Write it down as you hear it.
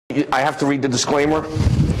I have to read the disclaimer.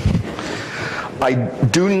 I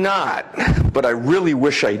do not, but I really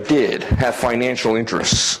wish I did, have financial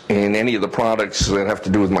interests in any of the products that have to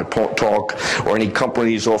do with my talk or any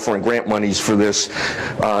companies offering grant monies for this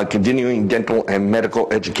continuing dental and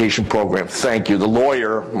medical education program. Thank you. The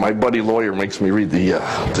lawyer, my buddy lawyer, makes me read the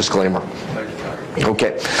disclaimer.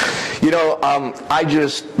 Okay. You know, I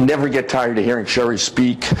just never get tired of hearing Sherry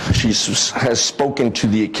speak. She has spoken to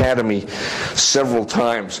the Academy several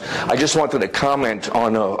times. I just wanted to comment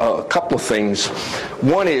on a couple of things.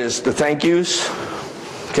 One is the thank yous.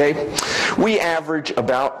 Okay? We average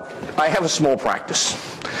about, I have a small practice.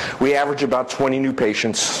 We average about 20 new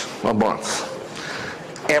patients a month.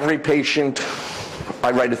 Every patient, I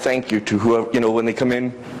write a thank you to whoever, you know, when they come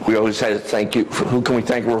in. We always had a thank you. Who can we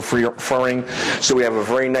thank? We're referring. So we have a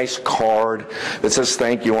very nice card that says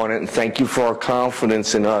thank you on it, and thank you for our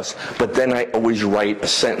confidence in us. But then I always write a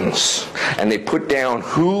sentence, and they put down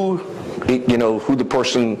who, you know, who the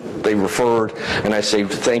person they referred, and I say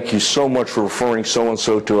thank you so much for referring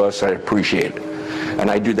so-and-so to us. I appreciate it. And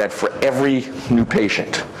I do that for every new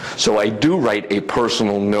patient. So I do write a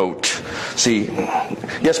personal note. See,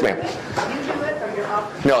 yes, ma'am.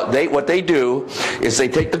 No, what they do is they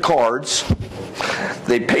take the cards,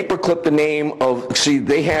 they paperclip the name of, see,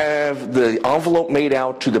 they have the envelope made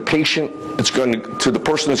out to the patient it's going to the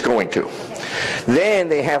person it's going to. Then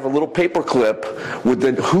they have a little paperclip with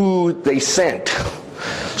the who they sent.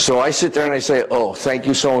 So I sit there and I say, oh, thank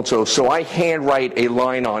you so-and-so. So I handwrite a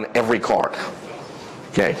line on every card.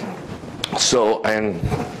 Okay. So, and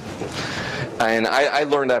I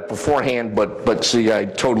learned that beforehand, but see, I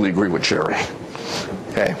totally agree with Sherry.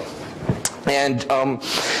 Okay. And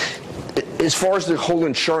as far as the whole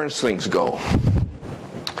insurance things go,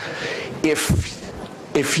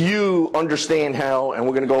 if you understand how, and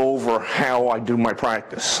we're going to go over how I do my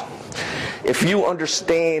practice, if you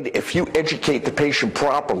understand, if you educate the patient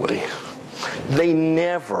properly, they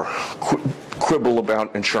never quibble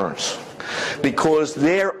about insurance because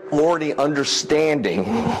they're already understanding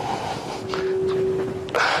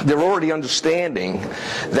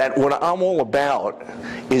that what I'm all about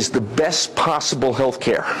is the best possible health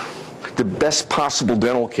care, the best possible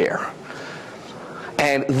dental care.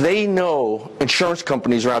 And they know insurance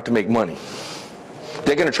companies are out to make money.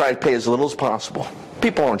 They're going to try to pay as little as possible.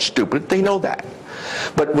 People aren't stupid. They know that.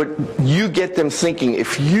 But what you get them thinking,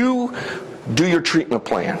 if you do your treatment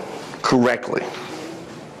plan correctly,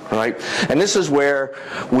 right? And this is where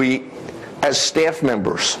we, as staff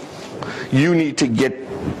members, you need to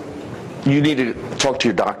talk to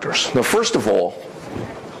your doctors. Now, first of all,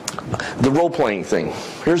 the role-playing thing.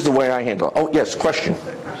 Here's the way I handle it. Oh, yes, question.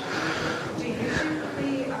 Do you do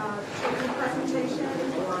the treatment presentation,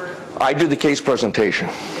 or? I do the case presentation.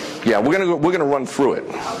 Yeah, we're gonna run through it.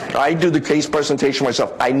 Okay. I do the case presentation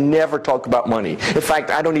myself. I never talk about money. In fact,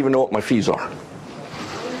 I don't even know what my fees are.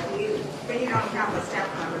 But you don't have a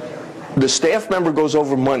staff member doing that. The staff member goes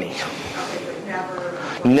over money. Okay,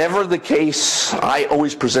 but never the case. I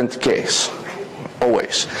always present the case.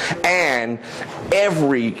 Always. And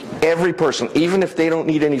every person, even if they don't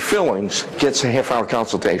need any fillings, gets a half-hour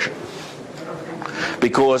consultation.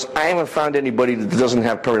 Because I haven't found anybody that doesn't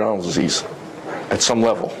have periodontal disease at some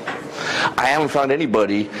level. I haven't found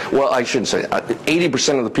anybody, well, I shouldn't say that.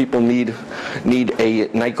 80% of the people need a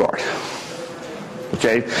night guard.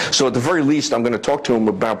 Okay? So at the very least, I'm going to talk to them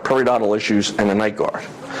about periodontal issues and a night guard.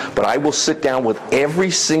 But I will sit down with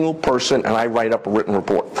every single person and I write up a written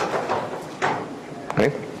report.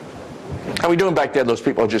 Okay? How are we doing back there? Those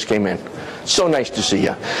people just came in. So nice to see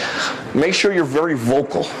you. Make sure you're very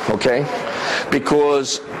vocal, okay?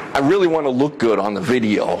 Because I really want to look good on the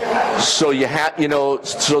video. So you have, you know,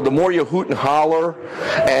 so the more you hoot and holler,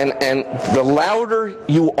 and the louder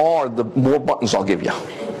you are, the more buttons I'll give you.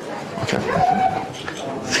 Okay.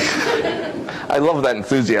 I love that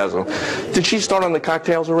enthusiasm. Did she start on the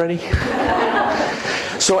cocktails already?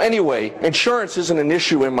 So anyway, insurance isn't an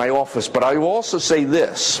issue in my office, but I will also say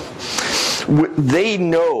this. They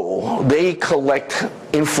know, they collect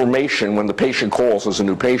information when the patient calls as a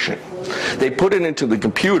new patient. They put it into the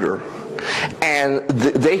computer, and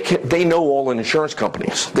they know all the insurance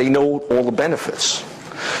companies. They know all the benefits.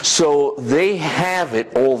 So they have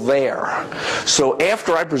it all there. So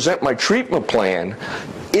after I present my treatment plan,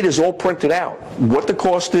 it is all printed out. What the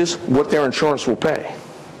cost is, what their insurance will pay.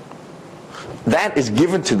 That is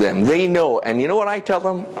given to them. They know. And you know what I tell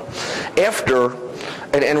them? After,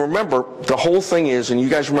 and remember, the whole thing is, and you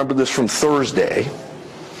guys remember this from Thursday,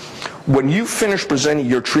 when you finish presenting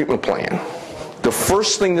your treatment plan, the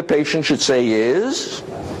first thing the patient should say is,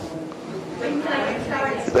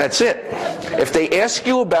 That's it. If they ask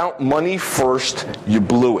you about money first, you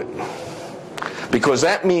blew it. Because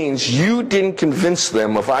that means you didn't convince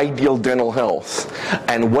them of ideal dental health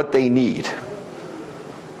and what they need.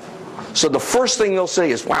 So the first thing they'll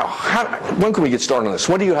say is, wow, when can we get started on this?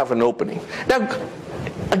 When do you have an opening? Now,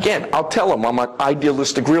 again, I'll tell them I'm an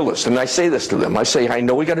idealistic realist, and I say this to them. I say, I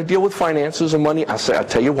know we got to deal with finances and money. I say, I'll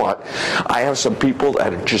tell you what, I have some people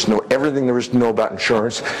that just know everything there is to know about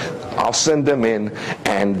insurance. I'll send them in,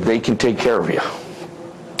 and they can take care of you.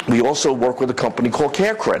 We also work with a company called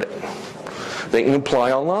Care Credit. They can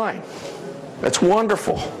apply online. That's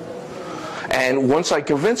wonderful. And once I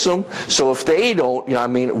convince them, so if they don't, you know, I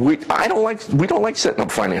mean, we don't like setting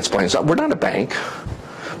up finance plans. We're not a bank,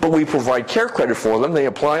 but we provide care credit for them. They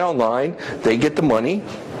apply online, they get the money,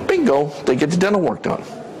 bingo, they get the dental work done.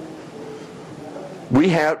 We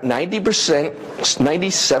have 90%,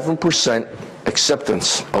 97%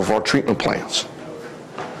 acceptance of our treatment plans.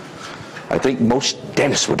 I think most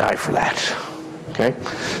dentists would die for that. Okay,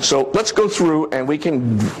 so let's go through and we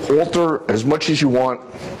can alter as much as you want,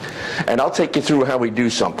 and I'll take you through how we do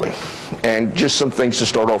something and just some things to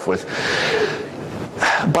start off with.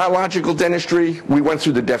 Biological dentistry, we went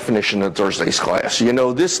through the definition in Thursday's class. You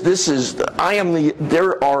know,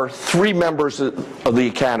 there are 3 members of the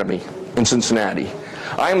academy in Cincinnati.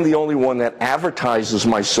 I am the only one that advertises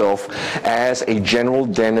myself as a general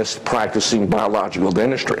dentist practicing biological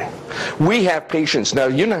dentistry. We have patients. Now,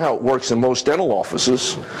 you know how it works in most dental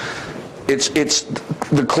offices. It's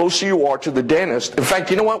the closer you are to the dentist. In fact,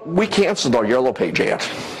 you know what? We canceled our Yellow Page ad.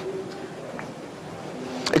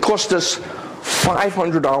 It cost us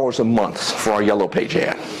 $500 a month for our Yellow Page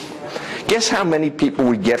ad. Guess how many people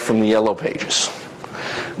we get from the Yellow Pages?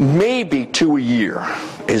 Maybe 2 a year.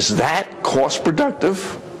 Is that cost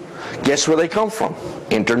productive? Guess where they come from?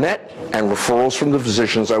 Internet and referrals from the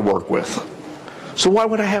physicians I work with. So why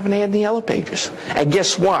would I have an ad in the Yellow Pages? And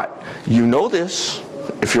guess what? You know this.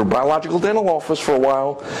 If you're a biological dental office for a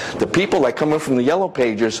while, the people that come in from the Yellow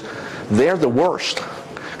Pages, they're the worst.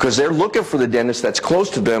 Because they're looking for the dentist that's close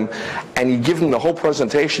to them, and you give them the whole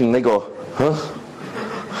presentation, and they go, huh?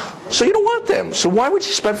 So you don't want them. So why would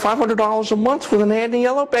you spend $500 a month with an ad in the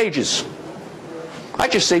Yellow Pages? I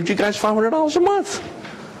just saved you guys $500 a month.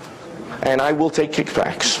 And I will take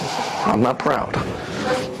kickbacks. I'm not proud.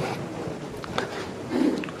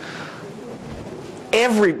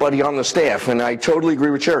 Everybody on the staff, and I totally agree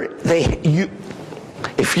with Jerry,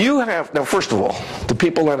 if you have, now first of all, the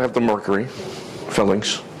people that have the mercury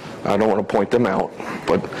fillings, I don't want to point them out,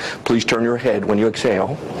 but please turn your head when you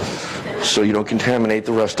exhale so you don't contaminate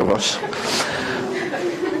the rest of us.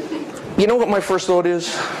 You know what my first thought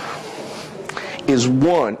is? Is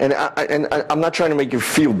one, and I'm not trying to make you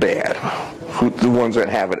feel bad, the ones that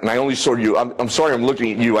have it, and I only saw you. I'm sorry I'm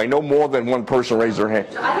looking at you. I know more than one person raised their hand.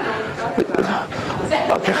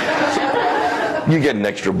 Okay. You get an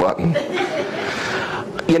extra button.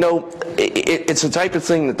 You know, it's the type of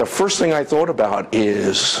thing that the first thing I thought about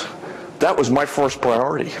is, that was my first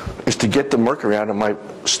priority, is to get the mercury out of my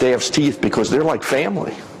staff's teeth because they're like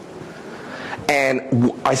family.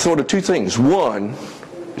 And I thought of 2 things. One,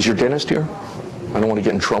 is your dentist here? I don't want to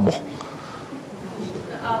get in trouble.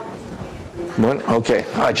 What? Okay.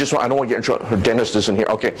 I don't want to get in trouble. Her dentist isn't here.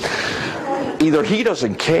 Okay. Either he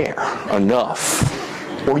doesn't care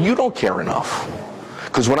enough, or you don't care enough.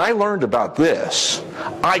 Because when I learned about this,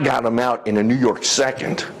 I got him out in a New York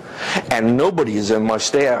second, and nobody is in my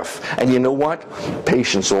staff. And you know what?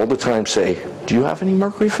 Patients all the time say, do you have any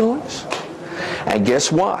mercury fillings? And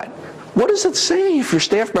guess what? What does it say if your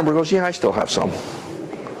staff member goes, yeah, I still have some?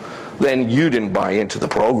 Then you didn't buy into the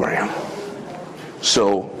program.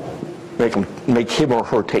 So make him or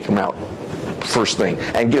her take them out first thing.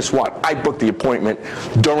 And guess what? I booked the appointment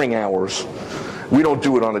during hours. We don't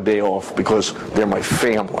do it on a day off because they're my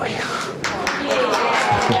family.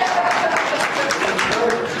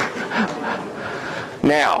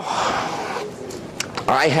 Now,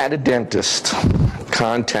 I had a dentist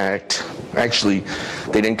actually,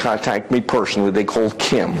 they didn't contact me personally, they called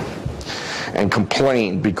Kim and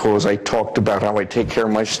complained because I talked about how I take care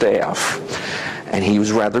of my staff. And he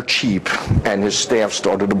was rather cheap, and his staff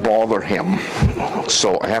started to bother him.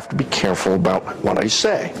 So I have to be careful about what I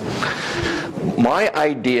say. My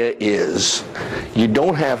idea is, you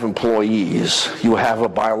don't have employees, you have a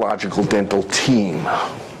biological dental team.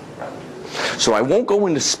 So I won't go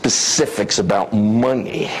into specifics about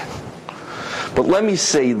money, but let me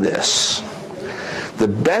say this. The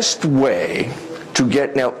best way to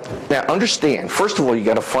get, now understand, first of all, you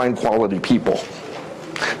got to find quality people,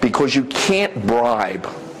 because you can't bribe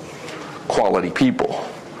quality people.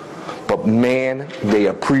 But man, they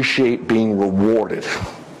appreciate being rewarded.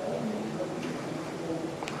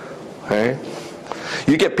 okay?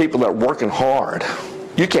 You get people that are working hard.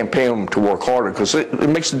 You can't pay them to work harder because it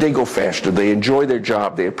makes the day go faster. They enjoy their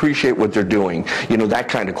job. They appreciate what they're doing. You know, that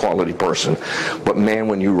kind of quality person. But man,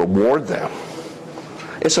 when you reward them,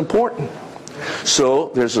 it's important.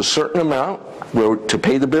 So there's a certain amount to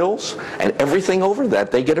pay the bills, and everything over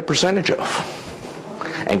that they get a percentage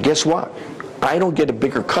of. And guess what? I don't get a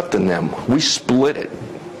bigger cut than them. We split it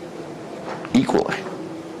equally.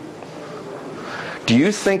 Do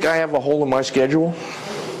you think I have a hole in my schedule?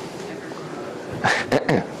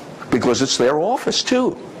 Because it's their office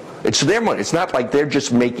too. It's their money. It's not like they're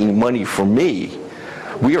just making money for me.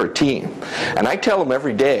 We are a team. And I tell them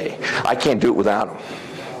every day, I can't do it without them.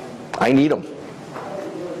 I need them.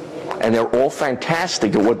 And they're all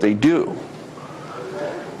fantastic at what they do.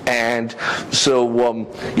 And so,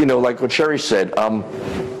 you know, like what Sherry said,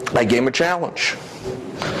 I gave him a challenge.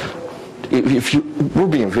 We're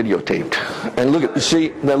being videotaped, and look at,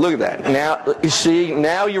 see, now look at that. Now, you see,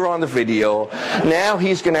 now you're on the video. Now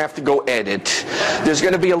he's going to have to go edit. There's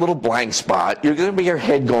going to be a little blank spot. You're going to be your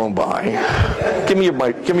head going by. Give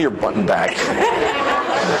me your button back.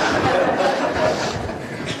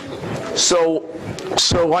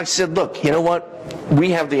 So I said, look, you know what? We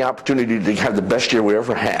have the opportunity to have the best year we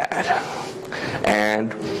ever had,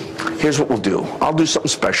 and here's what we'll do. I'll do something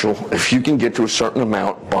special if you can get to a certain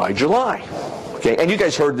amount by July. Okay, and you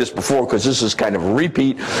guys heard this before because this is kind of a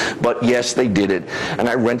repeat, but yes, they did it. And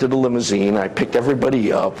I rented a limousine. I picked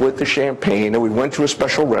everybody up with the champagne, and we went to a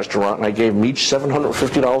special restaurant, and I gave them each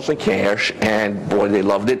 $750 in cash, and boy, they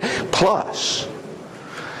loved it. Plus,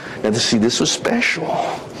 now see, this was special.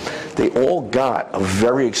 They all got a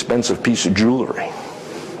very expensive piece of jewelry.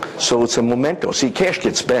 So it's a memento. See, cash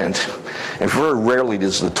gets spent, and very rarely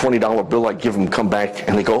does the $20 bill I give them come back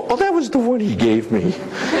and they go, oh, that was the one he gave me.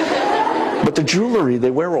 But the jewelry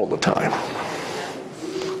they wear all the time.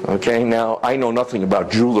 Okay, now I know nothing about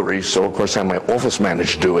jewelry, so of course I had my office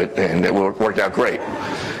manager do it, and it worked out great.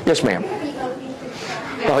 Yes, ma'am.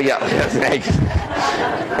 Oh, yeah, thanks.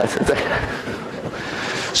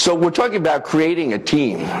 So we're talking about creating a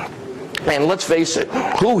team. And let's face it,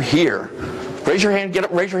 who here, raise your hand, get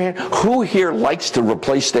up, raise your hand. Who here likes to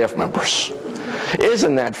replace staff members?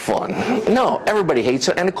 Isn't that fun? No, everybody hates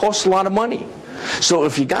it, and it costs a lot of money. So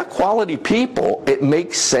if you got quality people, it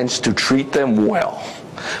makes sense to treat them well.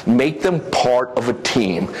 Make them part of a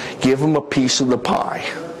team. Give them a piece of the pie.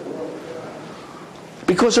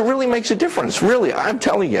 Because it really makes a difference, really, I'm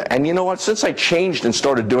telling you. And you know what, since I changed and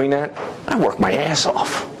started doing that, I worked my ass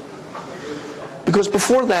off. Because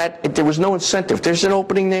before that, there was no incentive. There's an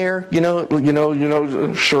opening there, you know,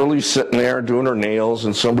 Shirley's sitting there doing her nails,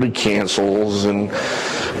 and somebody cancels, and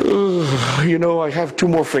you know, I have 2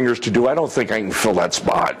 more fingers to do. I don't think I can fill that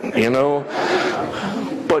spot, you know.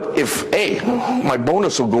 But if, hey, my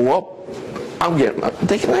bonus will go up, I'm getting.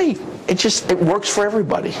 Hey, it works for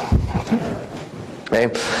everybody.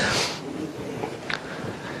 Okay.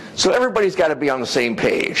 So everybody's got to be on the same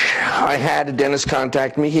page. I had a dentist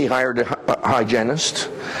contact me. He hired a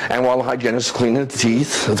hygienist. And while the hygienist is cleaning the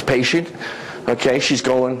teeth of the patient, okay, she's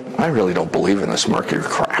going, I really don't believe in this mercury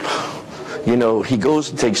crap. You know, he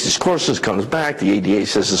goes and takes these courses, comes back, the ADA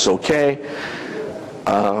says it's okay.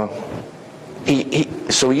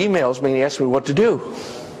 So he emails me and he asks me what to do.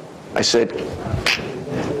 I said,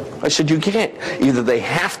 you can't. Either they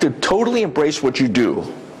have to totally embrace what you do,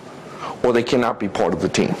 or they cannot be part of the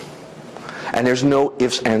team. And there's no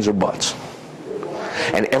ifs, ands, or buts.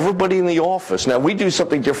 And everybody in the office, now we do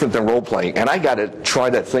something different than role playing, and I got to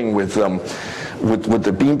try that thing with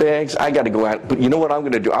the bean bags. I got to go out, but you know what I'm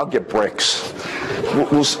going to do? I'll get bricks.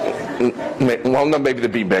 Well, no, maybe the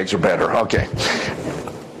bean bags are better. Okay.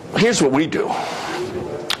 Here's what we do.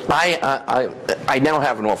 I now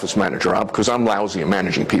have an office manager because I'm lousy at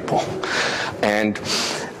managing people. And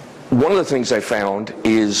one of the things I found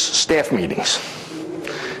is staff meetings.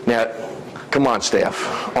 Now, come on,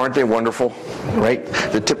 staff. Aren't they wonderful? Right?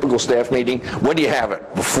 The typical staff meeting. When do you have it?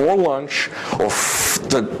 Before lunch or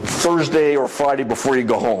the Thursday or Friday before you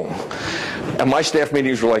go home. And my staff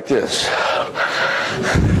meetings were like this.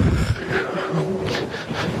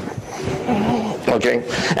 Okay?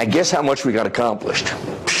 And guess how much we got accomplished?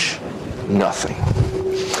 Nothing.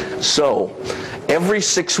 So, every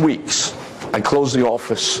 6 weeks, I close the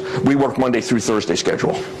office. We work Monday through Thursday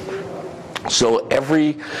schedule. So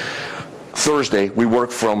every Thursday we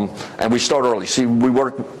work and we start early. See, we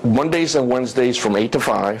work Mondays and Wednesdays from 8 to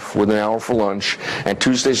 5 with an hour for lunch, and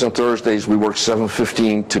Tuesdays and Thursdays we work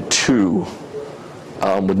 7:15 to 2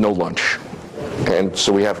 with no lunch. And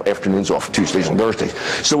so we have afternoons off Tuesdays and Thursdays.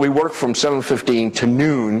 So we work from 7:15 to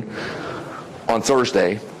noon on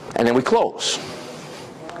Thursday, and then we close.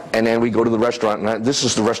 and then we go to the restaurant, and this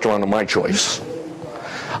is the restaurant of my choice.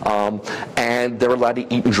 And they're allowed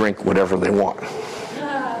to eat and drink whatever they want.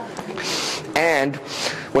 And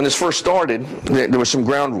when this first started, there were some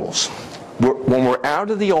ground rules. When we're out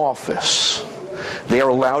of the office, they are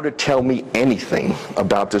allowed to tell me anything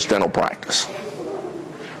about this dental practice.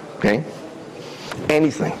 Okay?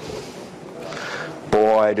 Anything.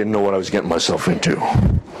 Boy, I didn't know what I was getting myself into.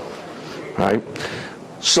 Right?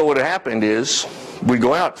 So what happened is, we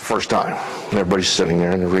go out the first time, and everybody's sitting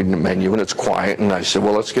there and they're reading the menu, and it's quiet, and I said,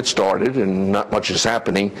 well, let's get started, and not much is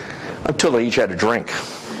happening until they each had a drink.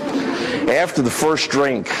 After the first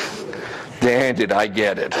drink, then did I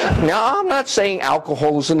get it. Now, I'm not saying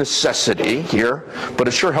alcohol is a necessity here, but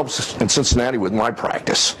it sure helps in Cincinnati with my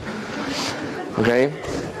practice. Okay?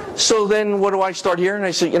 So then what do I start here? And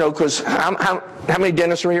I say, you know, because how many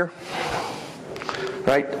dentists are here?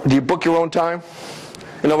 Right? Do you book your own time?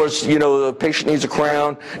 In other words, you know, the patient needs a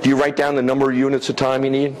crown. Do you write down the number of units of time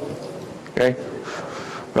you need? Okay?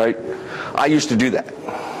 Right? I used to do that.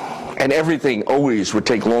 And everything always would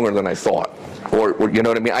take longer than I thought. Or you know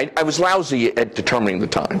what I mean? I was lousy at determining the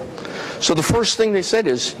time. So the first thing they said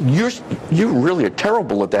is, you really are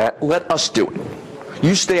terrible at that. Let us do it.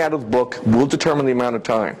 You stay out of the book. We'll determine the amount of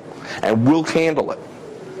time. And we'll handle it.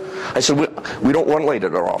 I said, we don't run late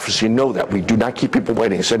at our office. You know that. We do not keep people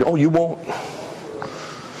waiting. I said, oh, you won't.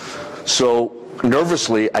 So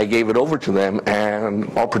nervously, I gave it over to them, and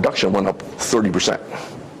our production went up 30%.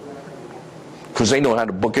 Because they know how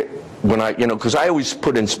to book it. When because I always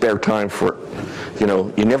put in spare time for,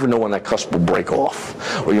 you never know when that cusp will break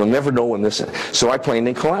off, or you'll never know when this. So I planned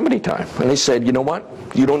in calamity time, and they said, you know what,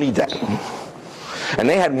 you don't need that. And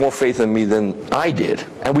they had more faith in me than I did,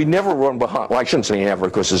 and we never run behind. Well, I shouldn't say never,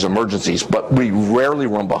 because there's emergencies, but we rarely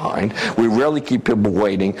run behind. We rarely keep people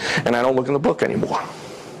waiting, and I don't look in the book anymore.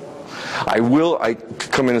 I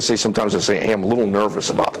come in and say sometimes, I say, hey, I'm a little nervous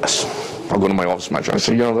about this. I'll go to my office manager. I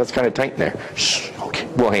say, that's kind of tight in there. Shh, okay,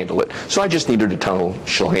 we'll handle it. So I just need her to tell her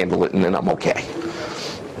she'll handle it, and then I'm okay.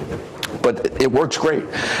 But it works great.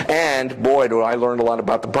 And boy, do I learn a lot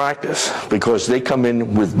about the practice, because they come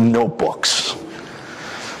in with notebooks.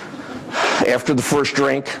 After the first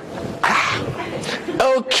drink,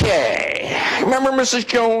 okay. Remember, Mrs.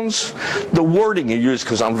 Jones? The wording you use,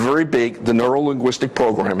 because I'm very big, the neuro-linguistic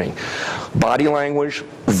programming. Body language,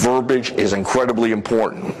 verbiage is incredibly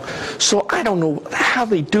important. So I don't know how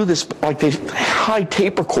they do this, like they hide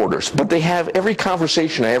tape recorders, but they have every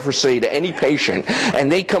conversation I ever say to any patient, and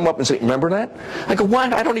they come up and say, remember that? I go,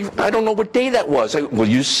 what? I don't know what day that was. I go, well,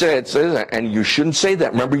 you said that, and you shouldn't say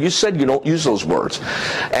that. Remember, you said you don't use those words.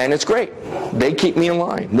 And it's great. They keep me in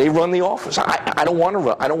line. They run the office. I don't want to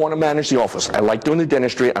run. I don't want to manage the office. I like doing the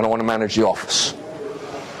dentistry. I don't want to manage the office.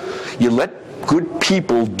 You let good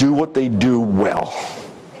people do what they do well.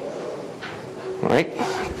 Right?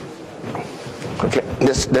 Okay.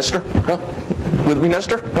 Nestor? Huh? With me,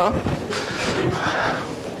 Nestor? Huh?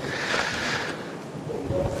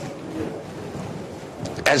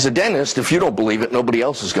 As a dentist, if you don't believe it, nobody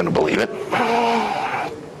else is going to believe it.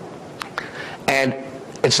 And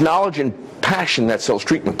it's knowledge and passion that sells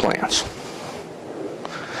treatment plans.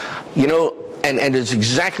 And it's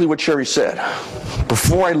exactly what Sherry said.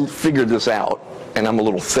 Before I figured this out, and I'm a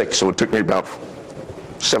little thick, so it took me about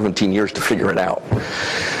 17 years to figure it out,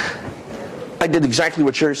 I did exactly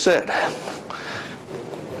what Sherry said.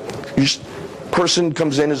 Person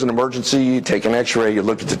comes in as an emergency, you take an x-ray, you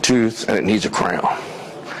look at the tooth, and it needs a crown.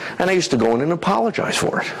 And I used to go in and apologize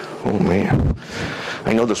for it. Oh man,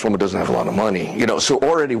 I know this woman doesn't have a lot of money. So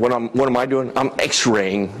already what am I doing? I'm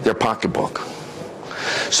x-raying their pocketbook.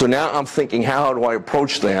 So now I'm thinking, how do I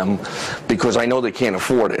approach them, because I know they can't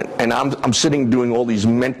afford it. And I'm sitting doing all these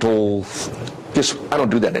mental, I don't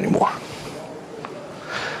do that anymore.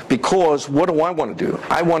 Because what do I want to do?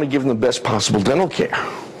 I want to give them the best possible dental care.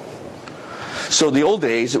 So the old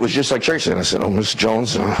days, it was just like Sherry said. I said, oh, Mrs.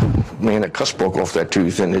 Jones, man, that cusp broke off that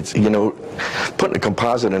tooth, and it's, putting a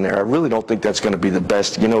composite in there, I really don't think that's going to be the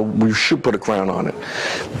best. We should put a crown on it.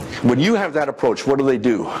 When you have that approach, what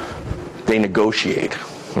do? They negotiate.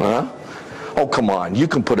 Huh? Oh, come on, you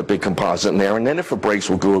can put a big composite in there, and then if it breaks,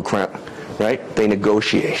 we'll do a crown. Right? They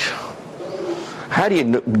negotiate. How do you,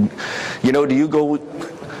 do you go,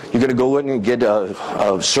 you're going to go in and get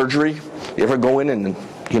a surgery? You ever go in and,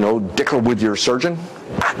 dicker with your surgeon?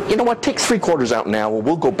 You know what, take 3/4 out now, and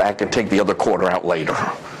we'll go back and take the other quarter out later.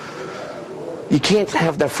 You can't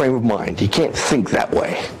have that frame of mind. You can't think that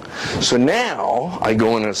way. So now, I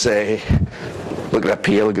go in and say, look at that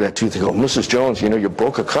PA, look at that tooth. They go, Mrs. Jones, you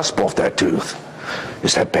broke a cusp off that tooth.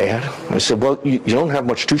 Is that bad? I said, well, you don't have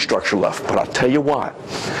much tooth structure left, but I'll tell you what.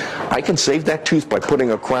 I can save that tooth by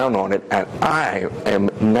putting a crown on it, and I am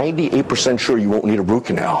 98% sure you won't need a root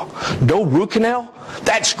canal. No root canal?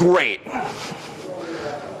 That's great.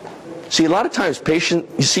 See, a lot of times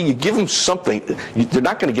you give them something, they're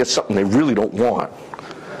not going to get something they really don't want.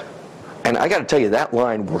 And I got to tell you, that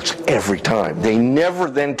line works every time. They never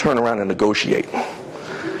then turn around and negotiate.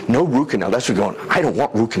 No root canal. That's what we're going, I don't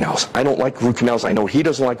want root canals. I don't like root canals. I know he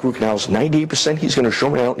doesn't like root canals. 98% he's going to show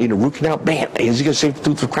me I don't need a root canal. Bam! Is he going to save the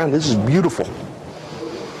tooth with crown? This is beautiful.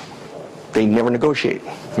 They never negotiate.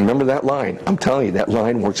 Remember that line. I'm telling you, that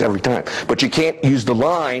line works every time. But you can't use the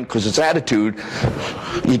line because it's attitude.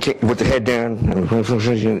 You can't, with the head down,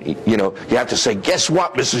 you know, you have to say, guess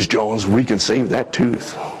what, Mrs. Jones? We can save that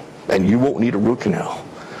tooth. And you won't need a root canal.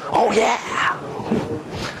 Oh, yeah!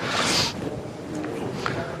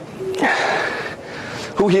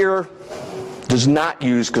 Who here does not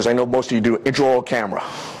use, because I know most of you do, intraoral camera?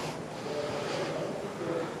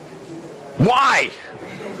 Why?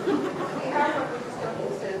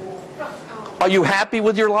 Are you happy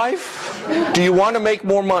with your life? Do you want to make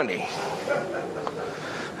more money?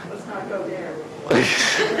 Let's not go there.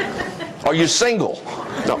 Are you single?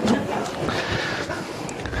 No.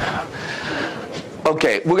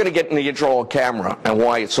 Okay, we're going to get in the intraoral camera and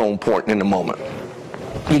why it's so important in a moment.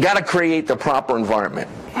 You got to create the proper environment.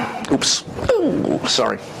 Oops. Ooh,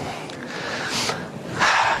 sorry.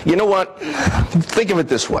 You know what? Think of it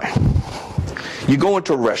this way. You go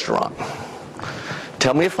into a restaurant.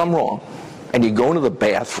 Tell me if I'm wrong. And you go into the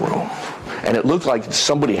bathroom, and it looks like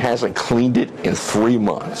somebody hasn't cleaned it in 3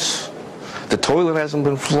 months. The toilet hasn't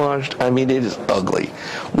been flushed. I mean, it is ugly.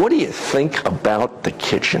 What do you think about the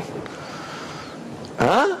kitchen?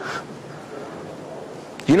 Huh?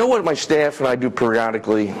 You know what my staff and I do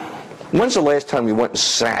periodically? When's the last time you went and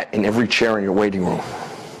sat in every chair in your waiting room?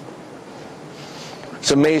 It's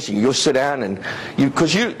amazing. You go sit down and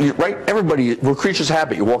because right, everybody, we're creatures of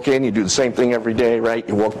habit. You walk in, you do the same thing every day, right?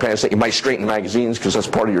 You walk past it, you might straighten magazines because that's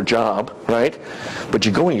part of your job, right? But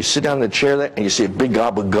you go and you sit down in the chair there and you see a big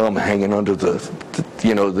gob of gum hanging under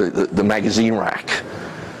the magazine rack.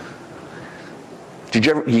 Did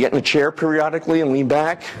you get in a chair periodically and lean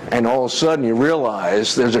back, and all of a sudden you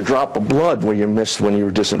realize there's a drop of blood where you missed when you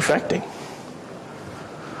were disinfecting?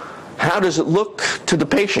 How does it look to the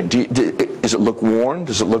patient? Does it look worn?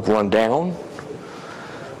 Does it look run down?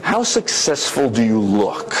 How successful do you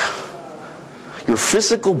look? Your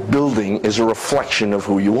physical building is a reflection of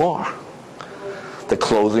who you are. The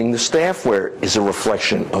clothing the staff wear is a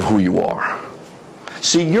reflection of who you are.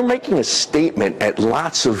 See, you're making a statement at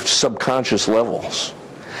lots of subconscious levels.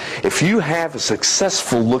 If you have a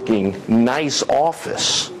successful looking, nice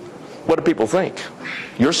office, what do people think?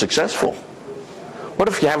 You're successful. What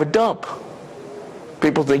if you have a dump?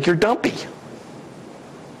 People think you're dumpy.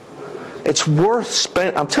 It's worth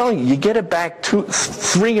spending. I'm telling you, you get it back 2,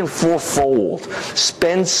 3, and 4-fold.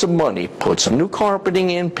 Spend some money, put some new carpeting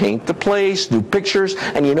in, paint the place, new pictures,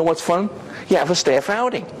 and you know what's fun? You have a staff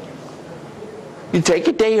outing. You take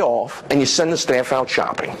a day off and you send the staff out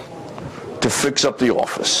shopping to fix up the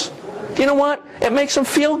office. You know what? It makes them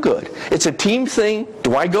feel good. It's a team thing.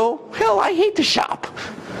 Do I go? Hell, I hate to shop.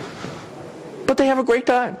 But they have a great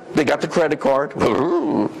time. They got the credit card,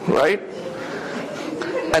 right?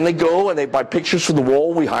 And they go and they buy pictures for the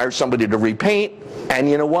wall. We hired somebody to repaint. And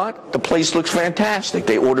you know what? The place looks fantastic.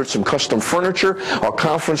 They ordered some custom furniture. Our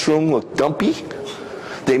conference room looked dumpy.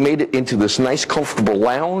 They made it into this nice, comfortable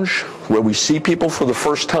lounge where we see people for the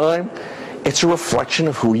first time. It's a reflection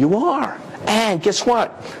of who you are. And guess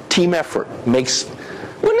what? Team effort makes...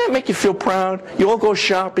 Wouldn't that make you feel proud? You all go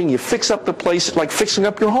shopping, you fix up the place like fixing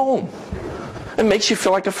up your home. It makes you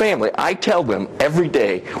feel like a family. I tell them every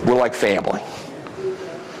day, we're like family.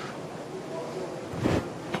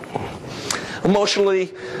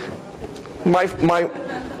 Emotionally,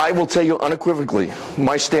 I will tell you unequivocally,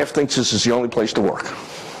 my staff thinks this is the only place to work.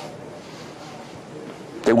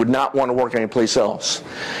 They would not want to work anyplace else.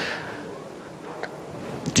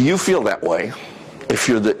 Do you feel that way? If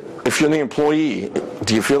you're the employee,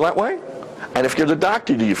 do you feel that way? And if you're the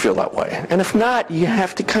doctor, do you feel that way? And if not, you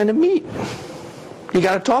have to kind of meet. You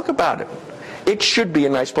got to talk about it. It should be a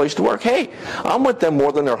nice place to work. Hey, I'm with them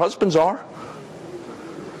more than their husbands are.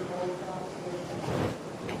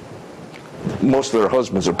 Most of their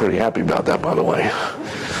husbands are pretty happy about that, by the way.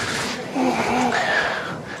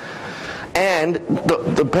 And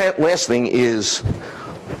the last thing is,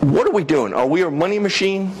 what are we doing? Are we a money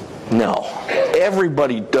machine? No.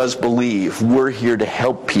 Everybody does believe we're here to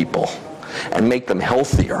help people and make them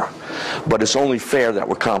healthier. But it's only fair that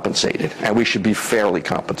we're compensated, and we should be fairly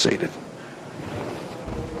compensated.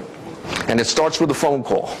 And it starts with a phone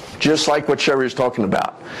call, just like what Sherry is talking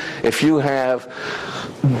about. If you have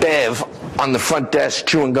Bev on the front desk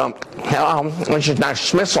chewing gum, this is Dr.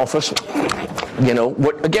 Smith's office, you know,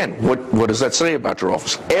 what does that say about your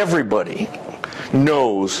office? Everybody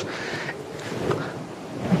knows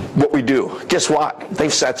what we do. Guess what?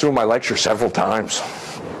 They've sat through my lecture several times.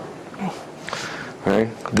 Right?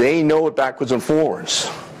 They know it backwards and forwards.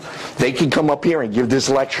 They can come up here and give this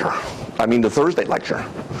lecture. I mean the Thursday lecture.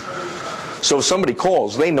 So if somebody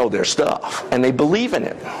calls, they know their stuff, and they believe in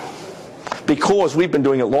it. Because we've been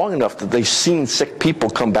doing it long enough that they've seen sick people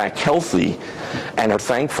come back healthy and are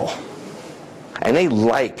thankful. And they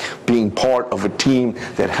like being part of a team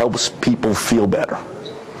that helps people feel better.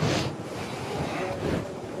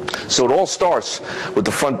 So it all starts with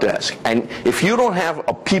the front desk. And if you don't have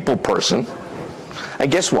a people person, and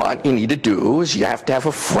guess what you need to do is you have to have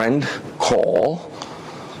a friend call,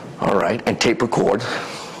 all right, and tape record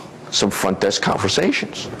some front desk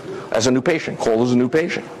conversations as a new patient. Call as a new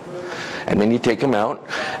patient. And then you take them out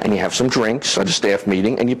and you have some drinks at a staff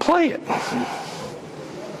meeting and you play it.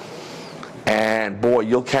 And boy,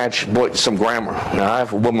 you'll catch some grammar. Now I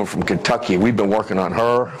have a woman from Kentucky. We've been working on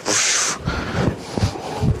her.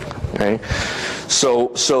 Okay,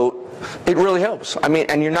 so it really helps. I mean,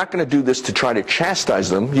 and you're not going to do this to try to chastise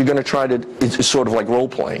them. You're going to try to. It's sort of like role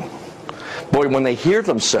playing. Boy, when they hear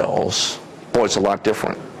themselves, boy, it's a lot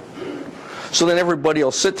different. So then everybody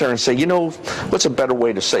will sit there and say, you know, what's a better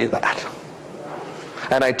way to say that?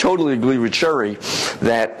 And I totally agree with Sherry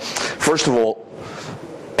that, first of all,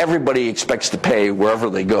 everybody expects to pay wherever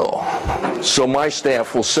they go. So my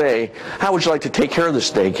staff will say, how would you like to take care of this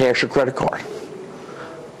day, cash or credit card?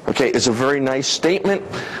 Okay, it's a very nice statement.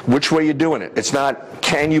 Which way you're doing it? It's not,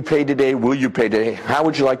 can you pay today, will you pay today? How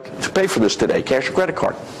would you like to pay for this today, cash or credit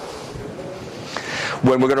card?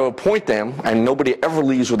 When we're going to appoint them, and nobody ever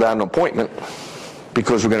leaves without an appointment,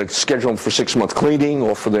 because we're going to schedule them for 6-month cleaning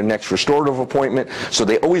or for their next restorative appointment, so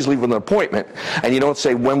they always leave with an appointment, and you don't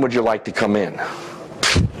say, when would you like to come in?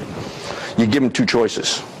 You give them two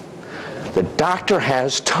choices. The doctor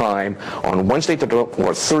has time on Wednesday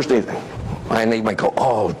or Thursday, and they might go,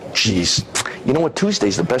 oh, geez, you know what,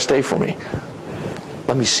 Tuesday's the best day for me.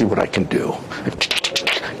 Let me see what I can do.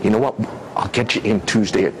 You know what? I'll get you in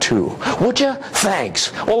Tuesday at 2. Would you?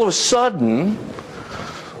 Thanks. All of a sudden,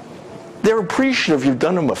 they're appreciative you've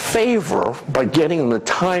done them a favor by getting them the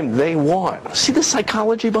time they want. See the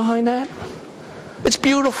psychology behind that? It's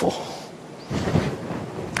beautiful.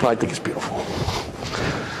 I think it's beautiful.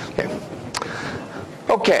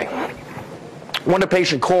 Okay. When a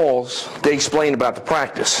patient calls, they explain about the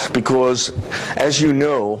practice because, as you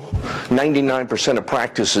know, 99% of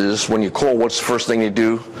practices, when you call, what's the first thing you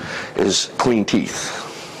do is clean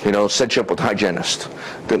teeth. You know, set you up with a hygienist.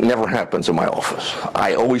 That never happens in my office.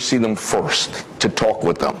 I always see them first to talk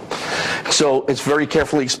with them. So it's very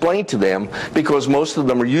carefully explained to them because most of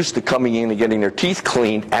them are used to coming in and getting their teeth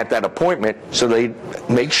cleaned at that appointment, so they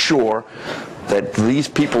make sure that these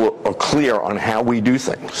people are clear on how we do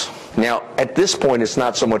things. Now, at this point, it's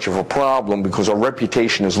not so much of a problem because our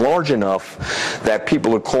reputation is large enough that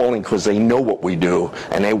people are calling because they know what we do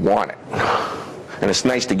and they want it. And it's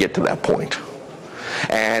nice to get to that point.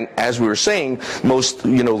 And as we were saying, most,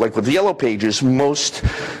 you know, like with the yellow pages,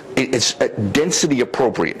 it's density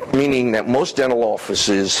appropriate, meaning that most dental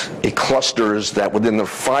offices, it clusters that within the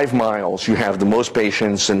 5 miles you have the most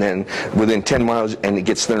patients, and then within 10 miles, and it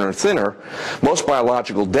gets thinner and thinner. Most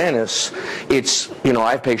biological dentists, it's, you know,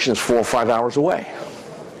 I have patients 4 or 5 hours away.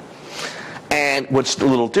 And what's a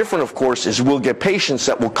little different, of course, is we'll get patients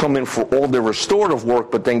that will come in for all their restorative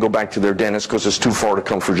work, but then go back to their dentist because it's too far to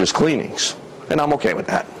come for just cleanings. And I'm okay with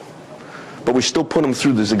that. But we still put them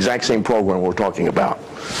through this exact same program we're talking about.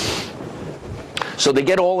 So they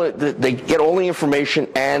get all the information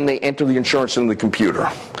and they enter the insurance in the computer.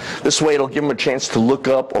 This way it'll give them a chance to look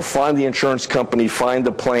up or find the insurance company, find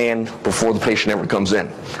the plan before the patient ever comes in.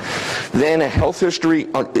 Then a health history,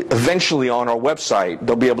 eventually on our website,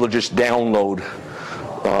 they'll be able to just download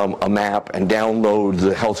a map and download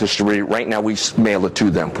the health history. Right now we mail it to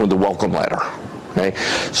them with the welcome letter. Okay?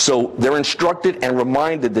 So they're instructed and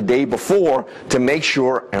reminded the day before to make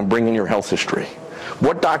sure and bring in your health history.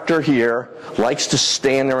 What doctor here likes to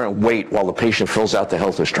stand there and wait while the patient fills out the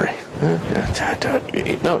health history?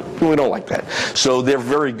 No, we don't like that. So they're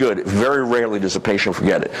very good. Very rarely does a patient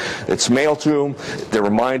forget it. It's mailed to them. They're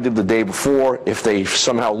reminded the day before. If they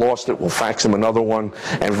somehow lost it, we'll fax them another one.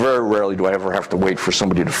 And very rarely do I ever have to wait for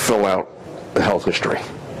somebody to fill out the health history.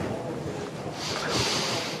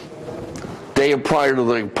 Day prior to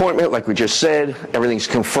the appointment, like we just said, everything's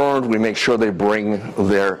confirmed. We make sure they bring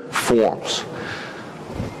their forms.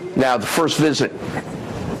 Now, the first visit,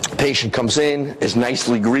 patient comes in, is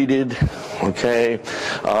nicely greeted, okay,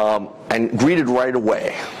 and greeted right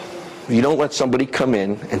away. You don't let somebody come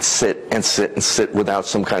in and sit and sit and sit without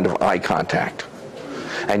some kind of eye contact.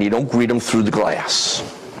 And you don't greet them through the glass,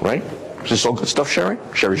 right? Is this all good stuff, Sherry?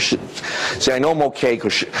 Sherry, see, I know I'm okay,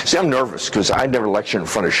 because, see, I'm nervous, because I've never lectured in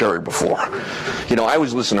front of Sherry before. You know, I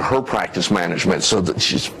always listen to her practice management, so that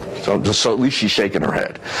so at least she's shaking her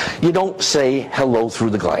head. You don't say hello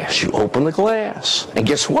through the glass. You open the glass. And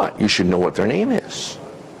guess what? You should know what their name is.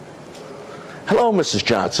 Hello, Mrs.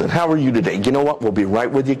 Johnson. How are you today? You know what? We'll be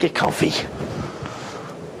right with you. Get comfy.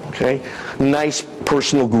 Okay? Nice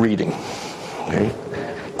personal greeting. Okay?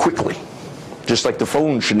 Quickly. Just like the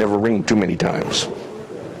phone should never ring too many times.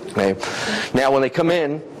 Okay? Now, when they come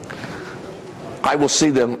in, I will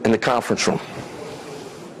see them in the conference room.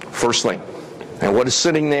 First thing. And what is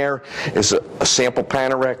sitting there is a sample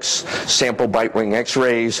Panorex, sample bite ring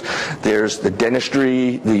x-rays. There's the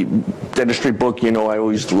dentistry book, you know, I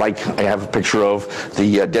have a picture of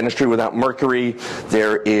the dentistry without mercury.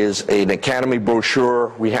 There is an academy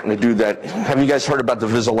brochure. We happen to do that. Have you guys heard about the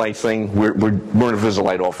Visalite thing? We're in a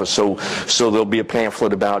Visalite office, so there'll be a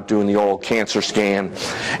pamphlet about doing the oral cancer scan.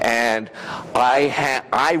 And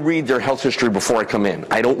I read their health history before I come in.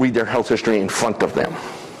 I don't read their health history in front of them.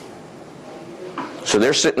 So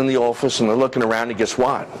they're sitting in the office and they're looking around, and guess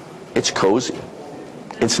what? It's cozy.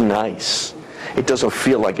 It's nice. It doesn't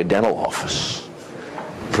feel like a dental office.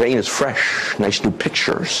 Brain is fresh, nice new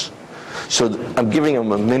pictures. So I'm giving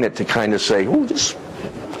them a minute to kind of say, oh, this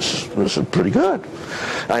is pretty good.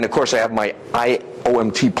 And of course I have my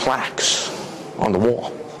MIAOMT plaques on the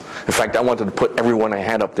wall. In fact, I wanted to put everyone I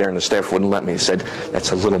had up there, and the staff wouldn't let me. They said,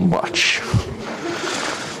 that's a little much.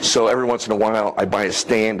 So every once in a while, I buy a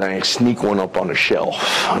stand and I sneak one up on a shelf.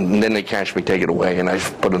 And then they catch me, take it away, and I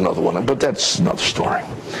put another one up. But that's another story.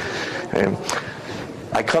 And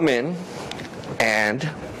I come in, and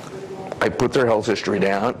I put their health history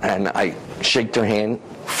down, and I shake their hand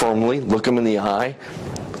firmly, look them in the eye.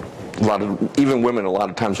 Even women a lot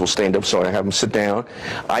of times will stand up, so I have them sit down.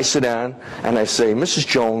 I sit down, and I say, Mrs.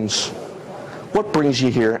 Jones, what brings you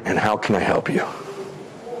here, and how can I help you?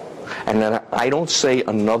 And then I don't say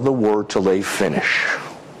another word till they finish.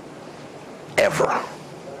 Ever.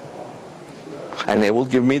 And they will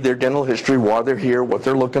give me their dental history, why they're here, what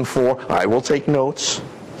they're looking for. I will take notes.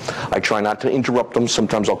 I try not to interrupt them.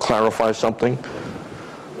 Sometimes I'll clarify something.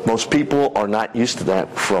 Most people are not used to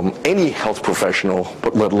that from any health professional,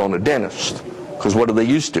 but let alone a dentist. Because what are they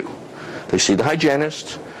used to? They see the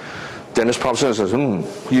hygienist. Dentist pops in and says,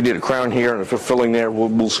 you need a crown here and a filling there.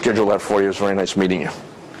 We'll schedule that for you. It's very nice meeting you.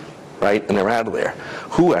 Right? And they're out of there.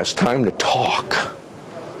 Who has time to talk?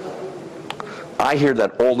 I hear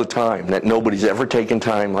that all the time, that nobody's ever taken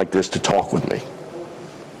time like this to talk with me.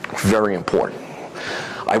 Very important.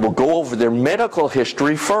 I will go over their medical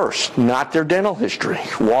history first, not their dental history.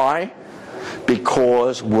 Why?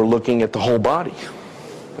 Because we're looking at the whole body.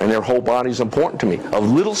 And their whole body is important to me. A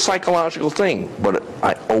little psychological thing, but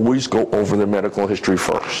I always go over their medical history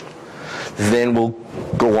first. Then we'll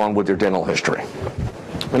go on with their dental history.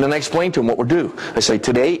 And then I explain to them what we'll do. I say,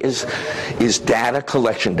 today is data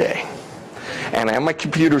collection day. And I have my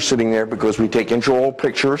computer sitting there because we take intraoral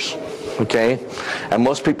pictures, okay? And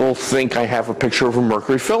most people think I have a picture of a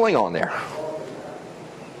mercury filling on there.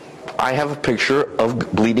 I have a picture of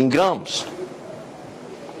bleeding gums.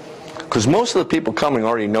 Because most of the people coming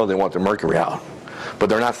already know they want their mercury out, but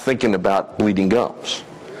they're not thinking about bleeding gums.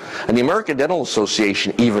 And the American Dental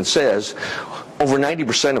Association even says over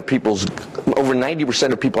 90% of people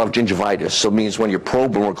have gingivitis, so it means when you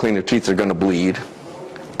probe them or clean their teeth, they're going to bleed.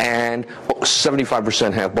 And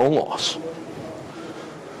 75% have bone loss.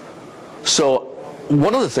 So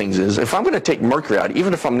one of the things is, if I'm going to take mercury out,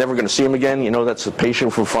 even if I'm never going to see them again, you know, that's a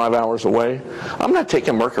patient from 5 hours away, I'm not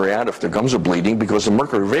taking mercury out if their gums are bleeding, because the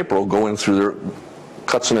mercury vapor will go in through their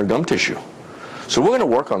cuts in their gum tissue. So we're going to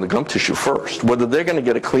work on the gum tissue first, whether they're going to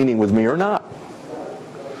get a cleaning with me or not.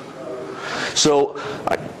 So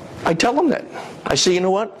I tell them that. I say, you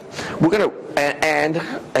know what, we're going to, and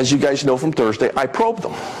as you guys know from Thursday, I probe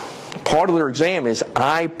them. Part of their exam is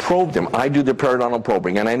I probe them. I do the periodontal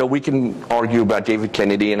probing. And I know we can argue about David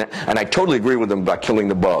Kennedy, and I totally agree with him about killing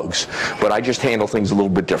the bugs, but I just handle things a little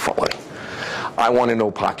bit differently. I want to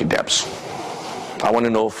know pocket depths. I want to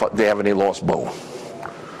know if they have any lost bone.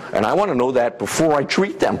 And I want to know that before I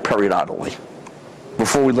treat them periodontally,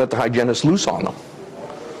 before we let the hygienist loose on them.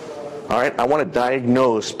 All right? I want to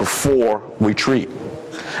diagnose before we treat.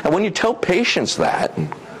 And when you tell patients that,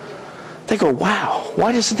 they go, wow,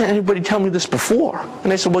 why doesn't anybody tell me this before?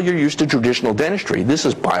 And I said, well, you're used to traditional dentistry. This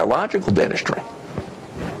is biological dentistry.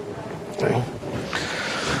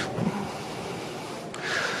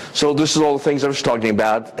 So this is all the things I was talking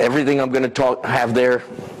about. Everything I'm going to have there.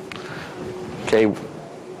 Okay.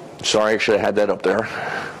 Sorry, I should have had that up there.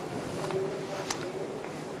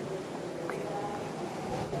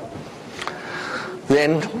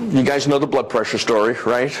 Then, you guys know the blood pressure story,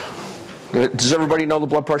 right? Does everybody know the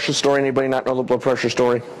blood pressure story? Anybody not know the blood pressure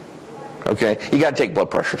story? Okay, you got to take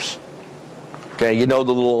blood pressures. Okay, you know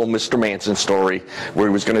the little Mr. Manson story where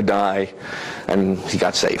he was going to die and he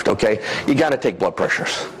got saved, okay? You got to take blood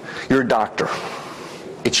pressures. You're a doctor.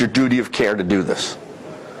 It's your duty of care to do this.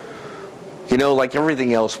 You know, like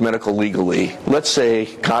everything else medical legally, let's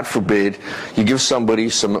say, God forbid, you give somebody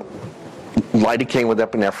some lidocaine with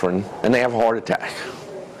epinephrine and they have a heart attack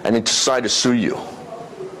and they decide to sue you.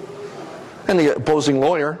 And the opposing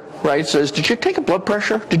lawyer, right, says, did you take a blood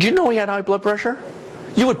pressure? Did you know he had high blood pressure?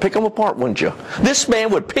 You would pick him apart, wouldn't you? This man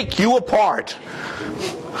would pick you apart.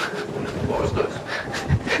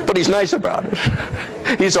 But he's nice about it.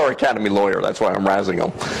 He's our academy lawyer. That's why I'm razzing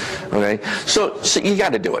him. Okay? So you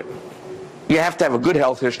got to do it. You have to have a good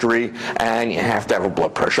health history, and you have to have a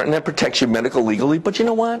blood pressure, and that protects you medical legally. But you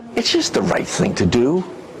know what? It's just the right thing to do.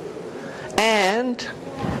 And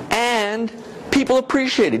people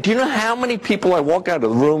appreciate it. Do you know how many people I walk out of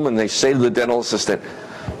the room and they say to the dental assistant,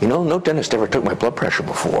 you know, no dentist ever took my blood pressure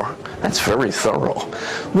before. That's very thorough.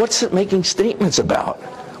 What's it making statements about?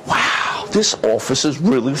 Wow, this office is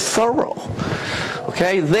really thorough.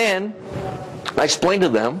 Okay, then I explain to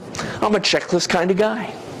them, I'm a checklist kind of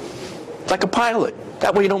guy. Like a pilot.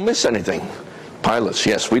 That way you don't miss anything. Pilots,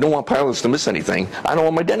 yes, we don't want pilots to miss anything. I don't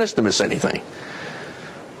want my dentist to miss anything.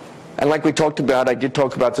 And like we talked about, I did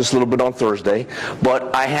talk about this a little bit on Thursday,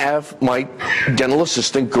 but I have my dental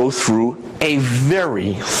assistant go through a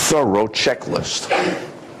very thorough checklist.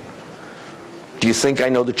 Do you think I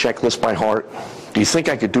know the checklist by heart? Do you think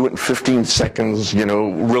I could do it in 15 seconds, you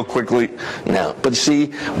know, real quickly? No. But see,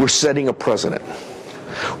 we're setting a precedent.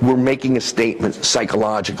 We're making a statement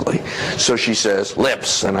psychologically. So she says,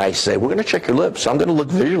 lips. And I say, we're going to check your lips. I'm going to look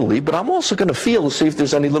visually, but I'm also going to feel to see if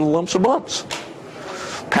there's any little lumps or bumps.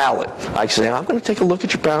 Palate. I say, I'm going to take a look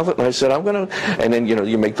at your palate. And I said, I'm going to, and then, you know,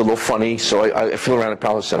 you make the little funny. So I feel around the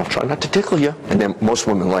palate and said, I'll try not to tickle you. And then most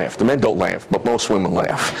women laugh. The men don't laugh, but most women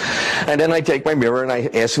laugh. And then I take my mirror and I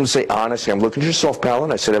ask him to say, honestly, I'm looking at your soft palate.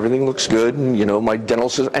 I said, everything looks good. And, you know, my dental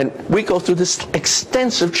says, and we go through this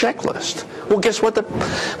extensive checklist. Well, guess what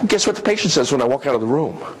the patient says when I walk out of the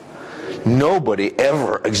room? Nobody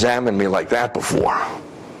ever examined me like that before.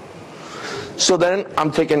 So then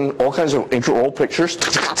I'm taking all kinds of intraoral pictures,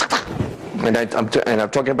 and I'm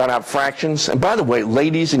talking about fractions. And by the way,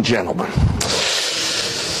 ladies and gentlemen,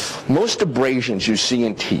 most abrasions you see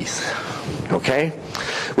in teeth, okay,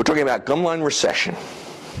 we're talking about gum line recession.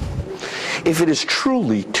 If it is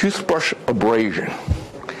truly toothbrush abrasion,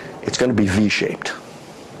 it's going to be V-shaped.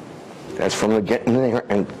 That's from the getting there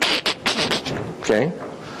and okay.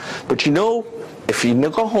 But you know, if you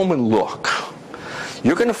go home and look,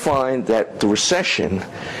 you're going to find that the recession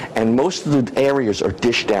and most of the areas are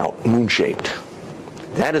dished out, moon-shaped.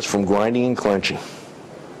 That is from grinding and clenching.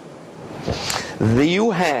 You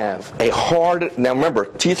have a hard, now remember,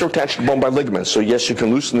 teeth are attached to bone by ligaments, so yes, you can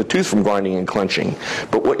loosen the tooth from grinding and clenching.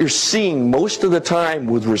 But what you're seeing most of the time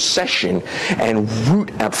with recession and root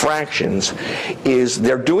abfractions is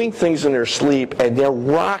they're doing things in their sleep and they're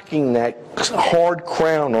rocking that hard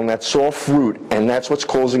crown on that soft root, and that's what's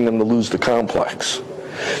causing them to lose the complex.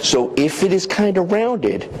 So if it is kind of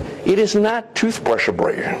rounded, it is not toothbrush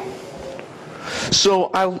abrasion.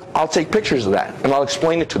 So I'll take pictures of that, and I'll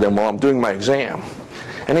explain it to them while I'm doing my exam.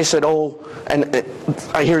 And they said, oh, and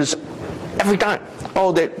I hear this every time.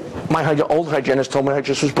 Oh, that my old hygienist told me I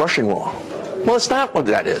just was brushing wrong. Well, it's not what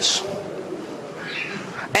that is.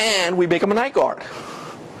 And we make them a night guard.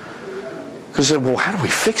 Because they said, well, how do we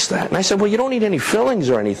fix that? And I said, well, you don't need any fillings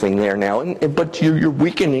or anything there now, but you're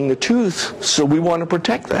weakening the tooth, so we want to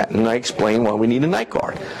protect that. And I explained why we need a night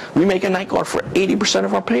guard. We make a night guard for 80%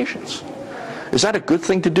 of our patients. Is that a good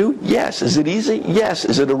thing to do? Yes. Is it easy? Yes.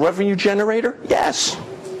 Is it a revenue generator? Yes.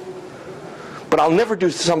 But I'll never do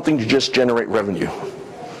something to just generate revenue.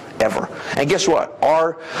 Ever. And guess what?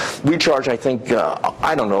 We charge, I think,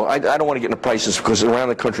 I don't know, I don't want to get into prices because around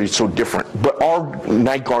the country it's so different, but our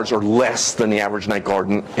night guards are less than the average night guard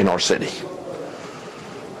in our city.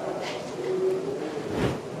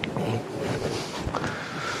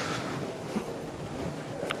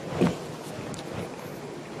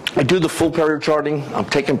 I do the full period charting. I'm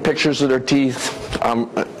taking pictures of their teeth.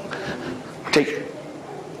 I'm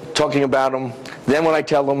talking about them. Then what I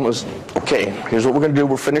tell them is, okay, here's what we're going to do.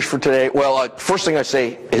 We're finished for today. Well, first thing I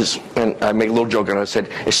say is, and I make a little joke, and I said,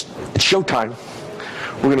 it's showtime.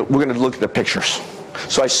 We're going to look at the pictures.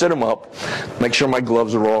 So I sit them up, make sure my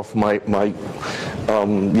gloves are off, my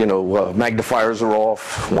magnifiers are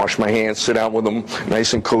off, wash my hands, sit down with them,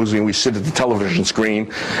 nice and cozy, and we sit at the television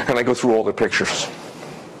screen, and I go through all the pictures.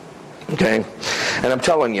 Okay? And I'm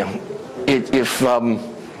telling you, if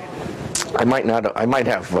I might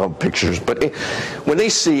have pictures, but when they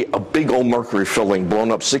see a big old mercury filling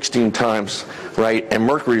blown up 16 times, right, and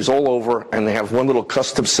mercury's all over, and they have one little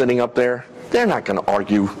custom sitting up there, they're not going to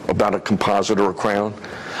argue about a composite or a crown.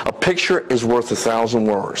 A picture is worth 1,000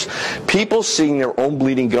 words. People seeing their own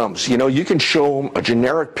bleeding gums, you can show them a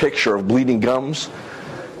generic picture of bleeding gums.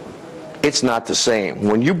 It's not the same.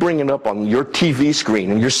 When you bring it up on your TV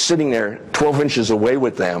screen and you're sitting there 12 inches away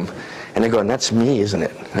with them, and they're going, that's me, isn't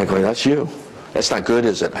it? And I go, that's you. That's not good,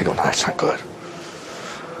 is it? I go, no, that's not good.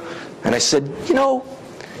 And I said,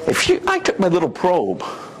 if I took my little probe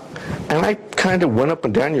and I kind of went up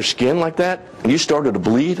and down your skin like that, and you started to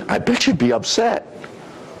bleed, I bet you'd be upset.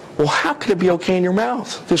 Well, how could it be okay in your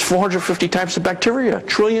mouth? There's 450 types of bacteria,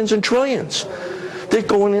 trillions and trillions. They're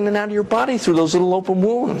going in and out of your body through those little open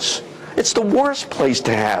wounds. It's the worst place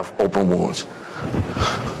to have open wounds.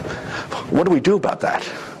 What do we do about that?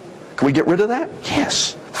 Can we get rid of that?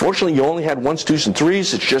 Yes. Fortunately, you only had 1s, 2s, and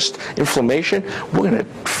 3s. It's just inflammation. We're going to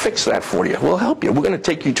fix that for you. We'll help you. We're going to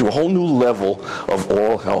take you to a whole new level of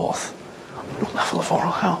oral health. New level of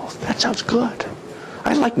oral health. That sounds good.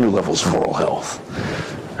 I like new levels of oral health.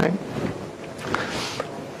 Right?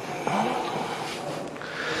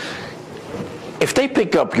 If they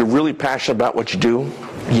pick up you're really passionate about what you do,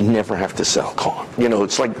 you never have to sell car.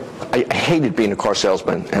 It's like I hated being a car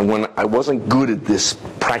salesman, and when I wasn't good at this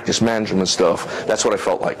practice management stuff, that's what I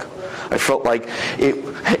felt like. I felt like it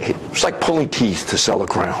was like pulling teeth to sell a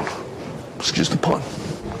crown. Excuse the pun.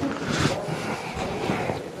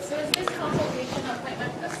 So is this consultation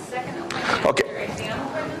appointment a second appointment Okay. after exam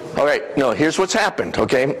appointment? All right, no, here's what's happened,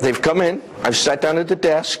 okay? They've come in, I've sat down at the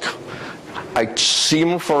desk, I see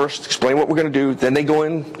them first, explain what we're going to do, then they go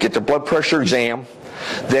in, get their blood pressure exam.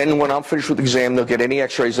 Then when I'm finished with the exam, they'll get any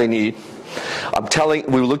x-rays they need.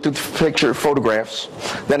 We looked at the photographs.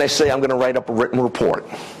 Then I say I'm going to write up a written report.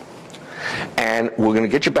 And we're going to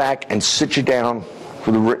get you back and sit you down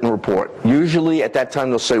for the written report. Usually at that time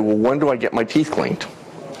they'll say, well, when do I get my teeth cleaned?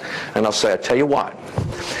 And I'll say, I'll tell you what.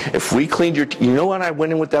 If we cleaned your teeth, you know when I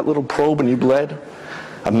went in with that little probe and you bled?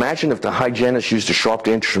 Imagine if the hygienist used a sharp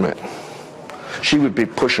instrument. She would be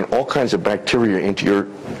pushing all kinds of bacteria into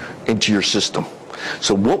your system.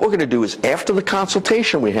 So what we're going to do is after the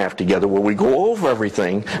consultation we have together where we go over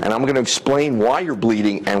everything and I'm going to explain why you're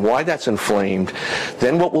bleeding and why that's inflamed,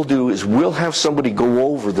 then what we'll do is we'll have somebody go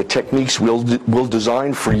over the techniques we'll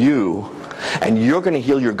design for you, and you're going to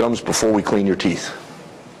heal your gums before we clean your teeth.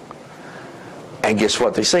 And guess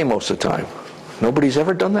what they say most of the time? Nobody's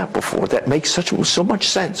ever done that before. That makes so much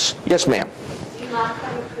sense. Yes, ma'am. Do you not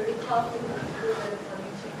have a pretty cough and improve it from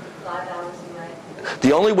 5 hours a night?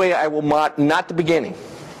 The only way I will not the beginning.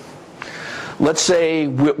 Let's say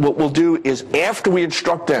what we'll do is after we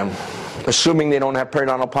instruct them, assuming they don't have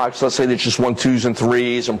periodontal pockets, let's say there's just 1, 2s, and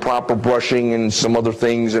 3s, and proper brushing and some other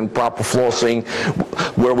things and proper flossing,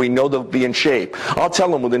 where we know they'll be in shape. I'll tell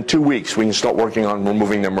them within 2 weeks we can start working on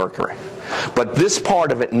removing their mercury. But this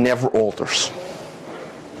part of it never alters.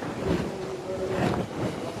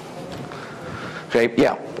 Okay,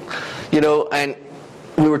 yeah. And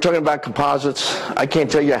we were talking about composites. I can't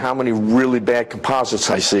tell you how many really bad composites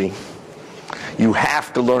I see. You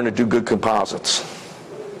have to learn to do good composites.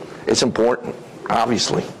 It's important,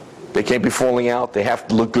 obviously. They can't be falling out. They have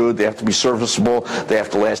to look good. They have to be serviceable. They have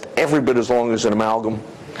to last every bit as long as an amalgam.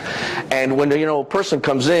 And when a person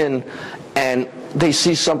comes in and they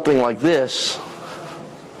see something like this,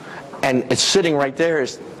 and it's sitting right there,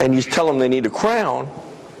 and you tell them they need a crown,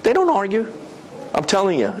 they don't argue. I'm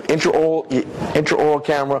telling you, intraoral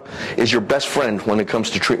camera is your best friend when it comes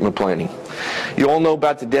to treatment planning. You all know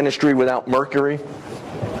about the dentistry without mercury.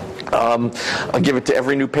 I give it to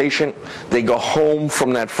every new patient. They go home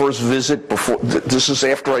from that first visit. This is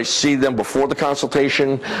after I see them before the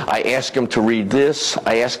consultation. I ask them to read this.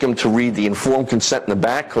 I ask them to read the informed consent in the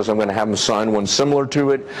back because I'm going to have them sign one similar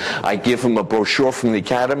to it. I give them a brochure from the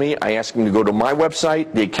Academy. I ask them to go to my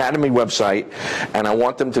website, the Academy website, and I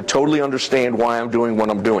want them to totally understand why I'm doing what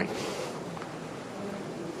I'm doing.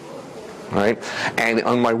 Right? And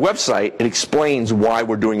on my website, it explains why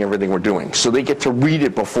we're doing everything we're doing. So they get to read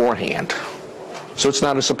it beforehand. So it's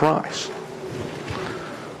not a surprise.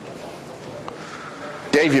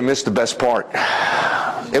 Dave, you missed the best part.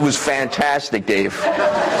 It was fantastic, Dave.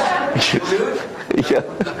 Yeah.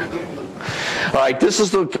 All right, this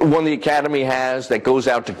is the one the Academy has that goes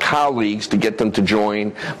out to colleagues to get them to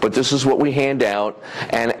join, but this is what we hand out.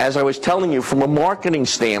 And as I was telling you, from a marketing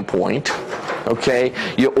standpoint, okay,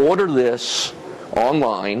 you order this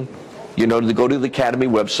online. You know, to go to the Academy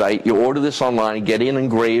website, you order this online, and get it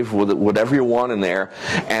engraved with whatever you want in there,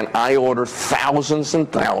 and I order thousands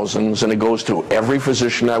and thousands, and it goes to every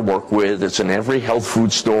physician I work with. It's in every health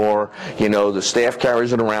food store. You know, the staff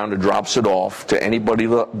carries it around and drops it off to anybody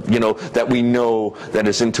that, you know, that we know that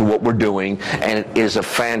is into what we're doing, and it is a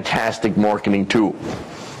fantastic marketing tool.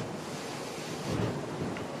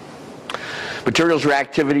 Materials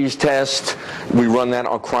reactivities test, we run that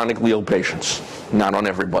on chronically ill patients, not on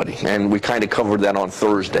everybody. And we kind of covered that on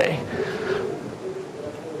Thursday.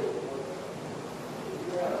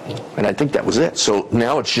 And I think that was it. So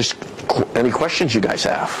now it's just any questions you guys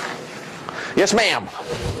have. Yes, ma'am.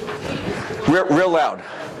 Real loud.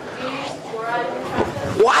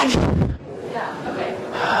 What? Yeah, okay.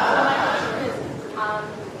 So my question is,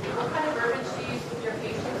 what kind of verbiage do you use with your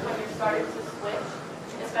patients when you're starting to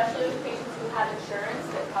switch, especially with patients who have insurance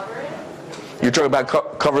that cover it? You're talking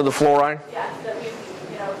about cover the fluoride? Yes, that we,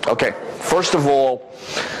 you know. Okay. First of all,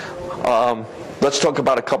 let's talk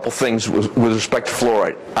about a couple things with respect to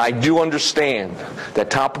fluoride. I do understand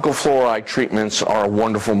that topical fluoride treatments are a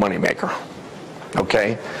wonderful moneymaker.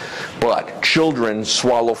 Okay? But children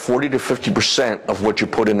swallow 40 to 50% of what you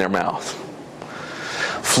put in their mouth.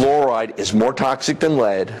 Fluoride is more toxic than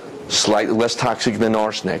lead, slightly less toxic than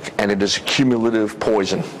arsenic, and it is a cumulative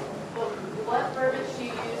poison. What verbiage do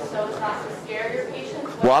you use so as not to scare your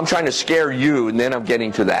patients? Well, I'm trying to scare you, and then I'm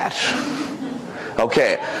getting to that.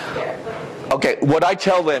 Okay. Okay, what I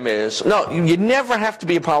tell them is, no, you never have to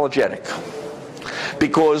be apologetic.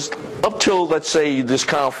 Because up till, let's say, this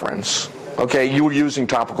conference, okay, you were using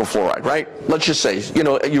topical fluoride, right? Let's just say, you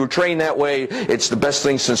know, you were trained that way, it's the best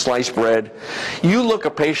thing since sliced bread. You look a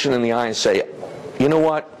patient in the eye and say, you know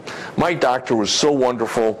what, my doctor was so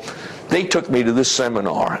wonderful, they took me to this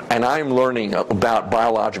seminar, and I'm learning about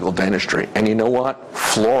biological dentistry, and you know what,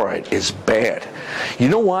 fluoride is bad. You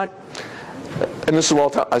know what? And this is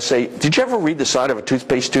what I say, did you ever read the side of a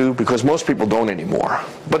toothpaste tube? Because most people don't anymore.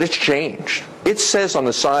 But it's changed. It says on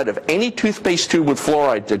the side of any toothpaste tube with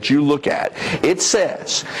fluoride that you look at, it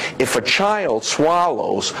says, if a child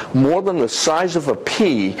swallows more than the size of a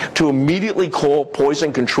pea, to immediately call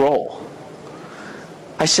poison control.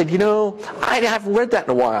 I said, you know, I haven't read that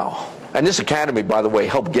in a while. And this Academy, by the way,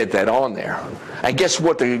 helped get that on there. And guess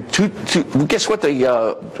what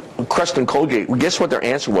Crest and Colgate, guess what their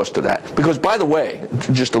answer was to that? Because, by the way,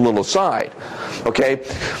 just a little aside, okay,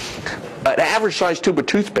 an average size tube of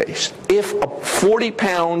toothpaste, if a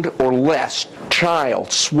 40-pound or less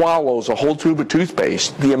child swallows a whole tube of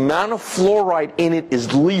toothpaste, the amount of fluoride in it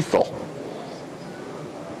is lethal.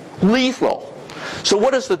 Lethal. So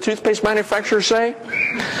what does the toothpaste manufacturer say?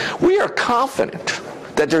 We are confident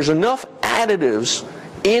that there's enough additives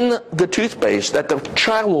in the toothpaste that the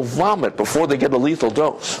child will vomit before they get a lethal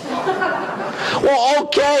dose. Well,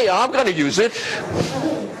 okay, I'm going to use it.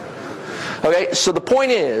 Okay, so the point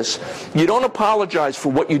is, you don't apologize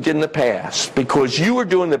for what you did in the past because you are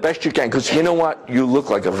doing the best you can. Because you know what? You look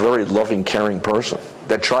like a very loving, caring person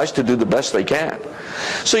that tries to do the best they can.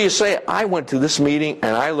 So you say, I went to this meeting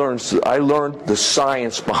and I learned the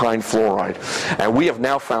science behind fluoride. And we have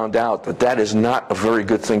now found out that that is not a very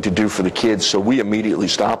good thing to do for the kids, so we immediately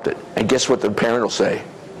stopped it. And guess what the parent will say?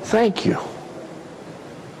 Thank you.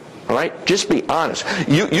 All right? Just be honest.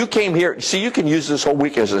 You came here. See, you can use this whole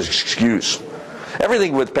week as an excuse.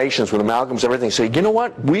 Everything with patients, with amalgams, everything. Say, you know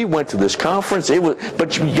what? We went to this conference.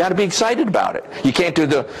 But you got to be excited about it. You can't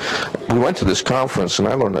do we went to this conference and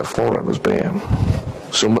I learned that fluoride was bad.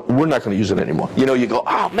 So we're not going to use it anymore. You know, you go,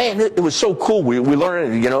 oh man, it was so cool. We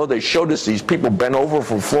learned it. You know, they showed us these people bent over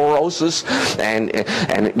from fluorosis, and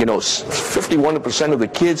you know, 51% of the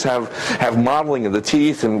kids have modeling of the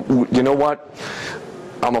teeth. And you know what?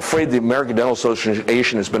 I'm afraid the American Dental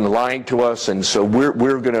Association has been lying to us, and so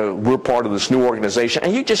we're part of this new organization.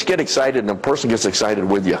 And you just get excited, and a person gets excited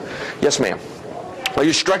with you. Yes, ma'am. Are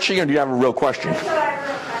you stretching, or do you have a real question?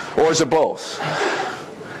 Or is it both?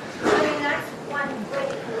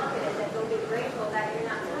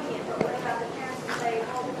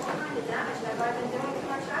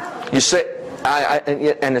 You say,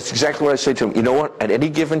 and it's exactly what I say to them. You know what? At any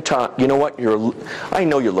given time, you know what? I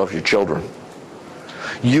know you love your children.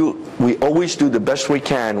 We always do the best we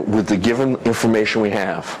can with the given information we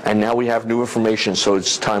have, and now we have new information, so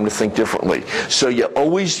it's time to think differently. So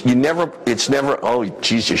it's never, oh,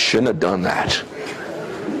 geez, you shouldn't have done that.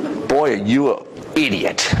 Boy, are you an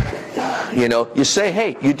idiot. You know, you say,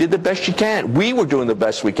 hey, you did the best you can. We were doing the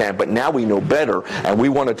best we can, but now we know better, and we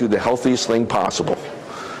want to do the healthiest thing possible.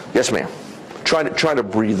 Yes, ma'am. Try to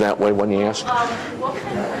breathe that way when you ask. What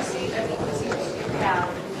kind of procedures do you have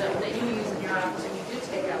that you use in your office when you do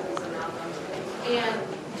take out these amalgams? And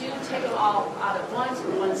do you take them all out at once, to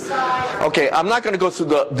one side? Or Okay, I'm not going to go through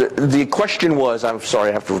the question was, I'm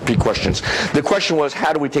sorry, I have to repeat questions. The question was,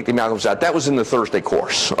 how do we take the amalgams out? That was in the Thursday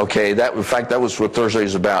course, okay? That, in fact, that was what Thursday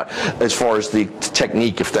is about, as far as the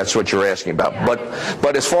technique, if that's what you're asking about. Yeah.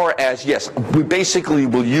 But as far as, yes, we basically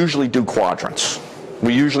will usually do quadrants.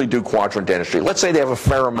 We usually do quadrant dentistry. Let's say they have a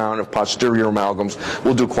fair amount of posterior amalgams,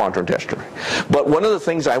 we'll do quadrant dentistry. But one of the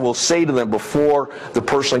things I will say to them before the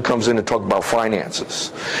person comes in to talk about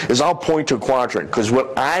finances is I'll point to a quadrant, because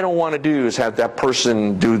what I don't want to do is have that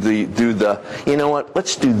person do the, you know what,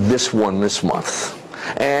 let's do this one this month,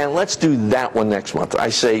 and let's do that one next month. I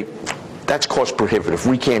say, that's cost prohibitive.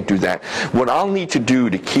 We can't do that. What I'll need to do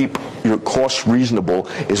to keep your costs reasonable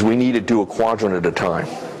is we need to do a quadrant at a time.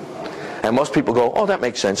 And most people go, oh, that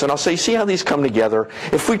makes sense. And I'll say, see how these come together?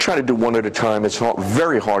 If we try to do one at a time, it's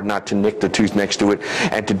very hard not to nick the tooth next to it.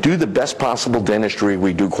 And to do the best possible dentistry,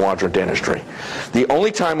 we do quadrant dentistry. The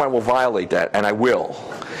only time I will violate that, and I will,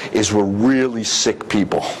 is we're really sick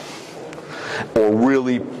people, or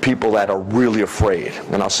really people that are really afraid.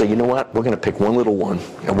 And I'll say, you know what, we're going to pick one little one,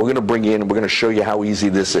 and we're going to bring you in, and we're going to show you how easy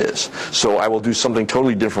this is. So I will do something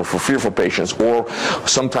totally different for fearful patients, or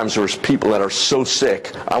sometimes there's people that are so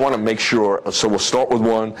sick, I want to make sure, so we'll start with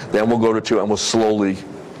one, then we'll go to two, and we'll slowly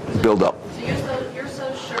build up. So you're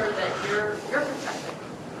so sure that you're protected?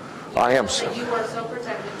 I am. That you are so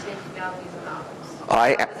protected taking out these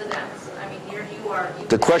amalgams? I mean, you are.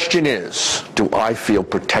 The question is, do I feel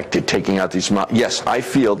protected taking out these amalgams? Yes, I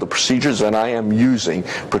feel the procedures that I am using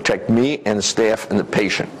protect me and the staff and the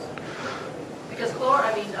patient. Because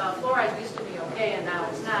fluoride used to be okay, and now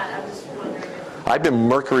it's not. I'm just wondering if... I've been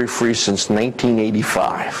mercury-free since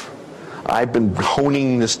 1985. I've been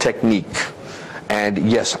honing this technique, and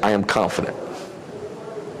yes, I am confident.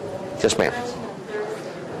 Yes, ma'am.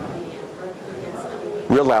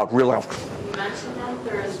 Real loud, real loud. You mentioned on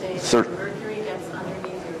Thursday that mercury gets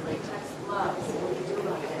underneath your latex gloves. What do you do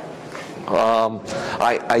about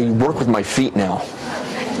that? I work with my feet now.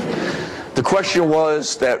 The question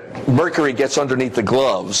was that mercury gets underneath the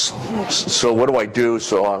gloves, so what do I do?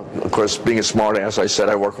 So, of course, being a smart ass, I said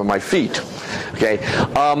I work with my feet. Okay,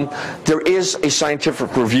 there is a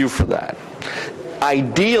scientific review for that.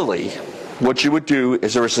 Ideally, what you would do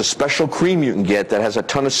is there is a special cream you can get that has a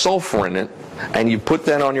ton of sulfur in it, and you put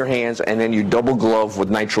that on your hands, and then you double glove with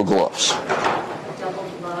nitrile gloves. Double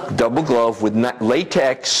glove? Double glove with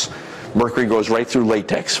latex. Mercury goes right through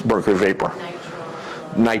latex, mercury vapor.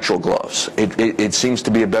 Nitrile gloves. It seems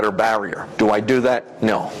to be a better barrier. Do I do that?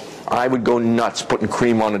 No. I would go nuts putting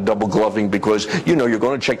cream on a double gloving because, you know, you're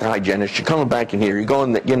going to check the hygienist, you're coming back in here, you're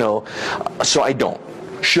going, you know, so I don't.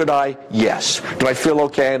 Should I? Yes. Do I feel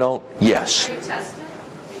okay? I don't? Yes. Are you tested?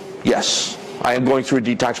 Yes. I am going through a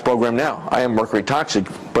detox program now. I am mercury toxic,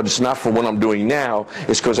 but it's not for what I'm doing now.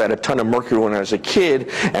 It's because I had a ton of mercury when I was a kid,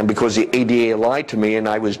 and because the ADA lied to me, and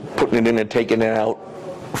I was putting it in and taking it out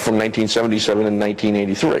from 1977 and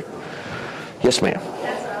 1983. Yes, ma'am.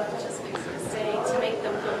 That's what I was just going to say, to make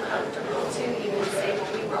them feel comfortable too. You can say,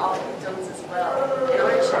 well, we were all victims as well. In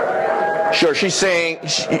order to... Sure, she's saying,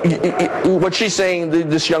 what she's saying,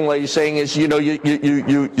 this young lady's saying is, you know,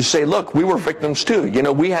 you say, look, we were victims too. You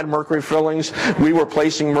know, we had mercury fillings, we were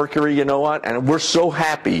placing mercury, you know what, and we're so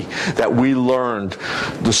happy that we learned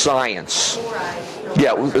the science. Fluoride.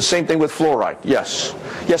 Yeah, the same thing with fluoride, yes.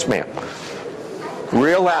 Yes, ma'am.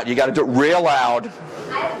 Real loud, you got to do it real loud. I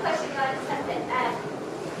have a question about something.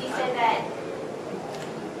 You said that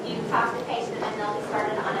you talk to the patient and they'll be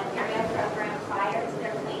started on a perio program prior to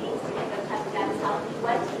their cleanings to get them coming down as healthy.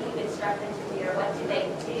 What do you instruct them to do, or what do they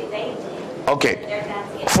do? Okay.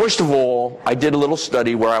 First of all, I did a little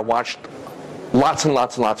study where I watched lots and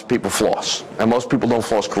lots and lots of people floss, and most people don't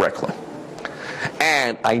floss correctly.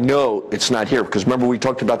 And I know it's not here, because remember we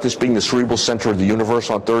talked about this being the cerebral center of the universe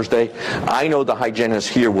on Thursday? I know the hygienist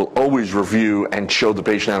here will always review and show the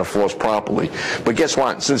patient how to floss properly. But guess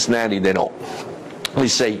what? In Cincinnati, they don't. They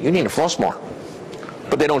say, you need to floss more.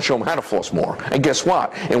 But they don't show them how to floss more. And guess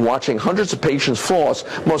what? In watching hundreds of patients floss,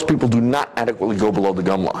 most people do not adequately go below the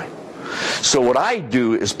gum line. So what I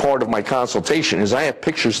do as part of my consultation is I have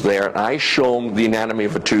pictures there, and I show them the anatomy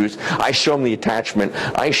of a tooth, I show them the attachment,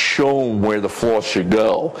 I show them where the floss should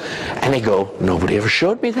go, and they go, nobody ever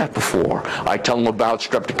showed me that before. I tell them about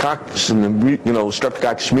streptococcus and the,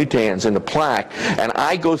 Streptococcus mutans and the plaque, and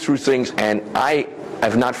I go through things, and I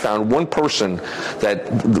I've not found one person that,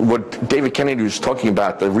 what David Kennedy was talking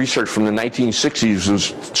about, the research from the 1960s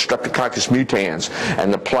was Streptococcus mutans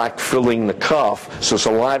and the plaque filling the cuff so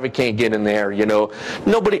saliva can't get in there, you know.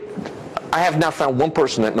 Nobody, I have not found one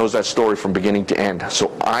person that knows that story from beginning to end.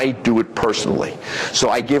 So I do it personally. So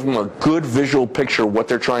I give them a good visual picture of what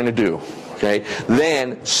they're trying to do. Okay?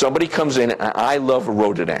 Then somebody comes in, and I love a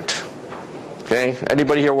Rotodent. Okay?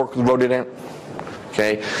 Anybody here work with Rotodent?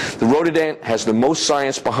 Okay? The Rotodent has the most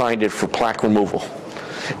science behind it for plaque removal.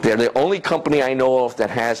 They're the only company I know of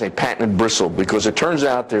that has a patented bristle, because it turns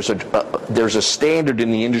out there's a standard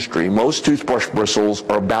in the industry. Most toothbrush bristles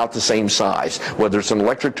are about the same size, whether it's an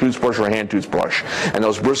electric toothbrush or a hand toothbrush, and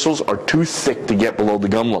those bristles are too thick to get below the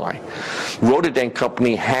gum line. Rotodent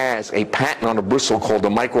company has a patent on a bristle called a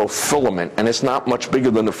microfilament, and it's not much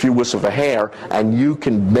bigger than a few wisps of a hair, and you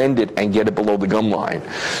can bend it and get it below the gum line.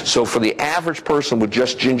 So for the average person with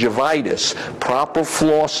just gingivitis, proper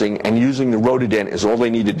flossing and using the Rotodent is all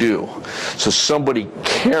they need to do. So somebody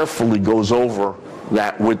carefully goes over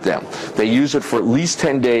that with them. They use it for at least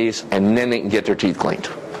 10 days, and then they can get their teeth cleaned.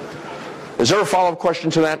 Is there a follow-up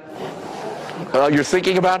question to that? You're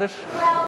thinking about it?